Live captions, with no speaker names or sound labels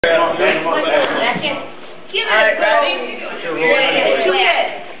Give it a go. Two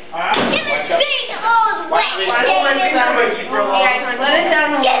hits. Give it big old whack. Let it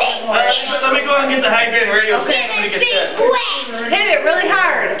down a little. Let me go and get the high band radio. Give it big whack. Hit it really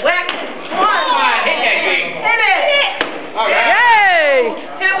hard. Whack it. Come on, hit that thing. Hit it. All right. Yay!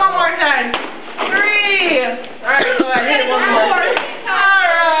 Hit it one more time. 3. All right, go ahead. Hit it one more. All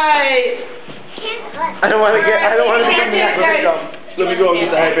right. I don't want to become the actor. Let me go and get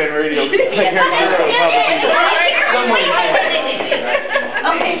the high band radio.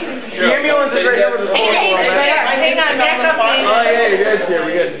 Okay. The ambulance is right over the floor. Hang on, back up. Oh yeah, you're good. Yeah,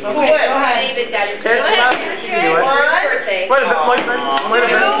 we're good. Okay, go ahead. Okay, last. Wait a bit, Mike. Wait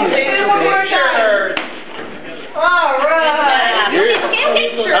a minute. One more time. All right. I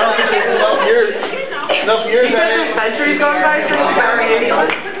don't think there's enough years. Enough years that centuries gone by since the radio.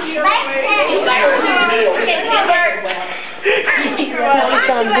 It's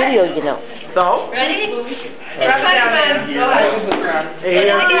on video, you know. So? Ready? Drop it down. Go ahead. Hey,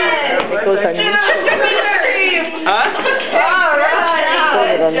 It goes on YouTube. huh? All right. Put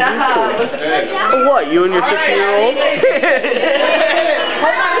it on YouTube. What, you and your 6-year-old?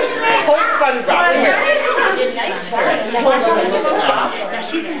 Hold SpongeBob. Come here.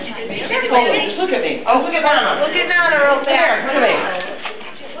 Look at me. Oh, look at Mama. Look at Nana real fast. Look at me.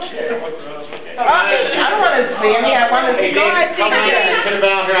 I don't want to see him. Yeah, I want to see him. Come on, put it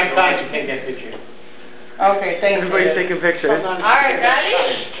down here on side and take that picture. Okay, thanks. Everybody's taking pictures. All right,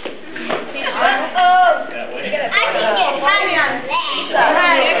 ready? Here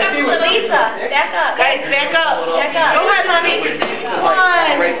comes Lisa. Back up. Guys, back up. Back up. Go ahead, mommy. 1.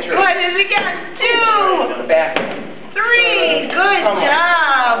 Go ahead, do it again. 2. Back. 3. Good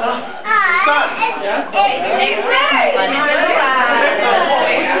job. All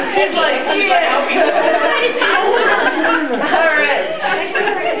right.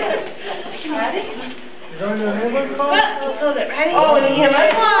 Ready? Oh, and you have my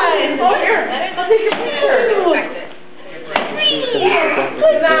 1. Oh, here. I'll take your picture. 3.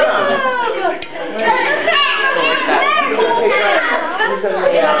 Good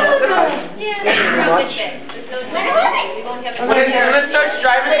When it starts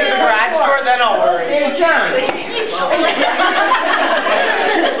driving to the garage door, then I'll worry. Hey, John.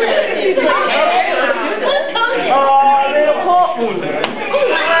 Oh, little hot one. 2.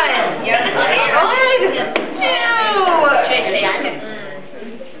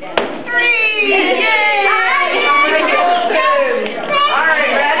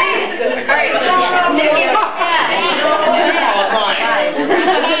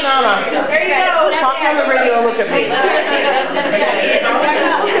 Talk on the radio, look at me. Look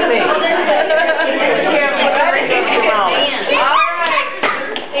at me.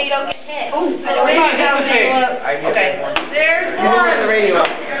 Okay. There's You look at the 1. radio. 2.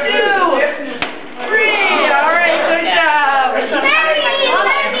 3. All right, good job.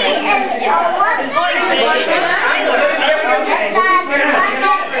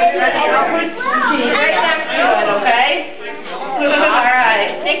 Right next to it, okay? All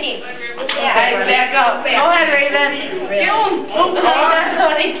right. Nikki. Guys, back up. Go ahead, Raven.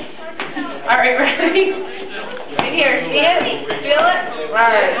 All right, ready? Right here. See it? Feel it? All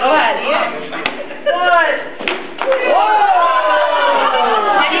right, go ahead. 1. Whoa!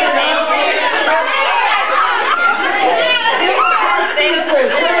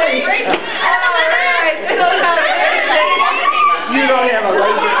 You don't have a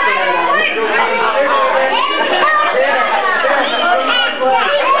leg to stand on.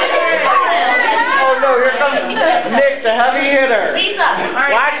 Oh no, here comes Nick, the heavy hitter. Lisa.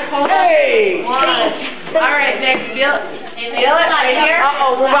 Watch. Hey! 1. All right, Nick, feel it. Feel it right here.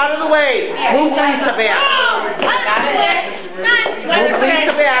 Uh-oh, move out of the way. Move Lisa back. Got it? Move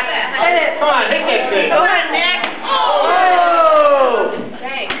Lisa back. Hit it. Come on, hit that thing. Go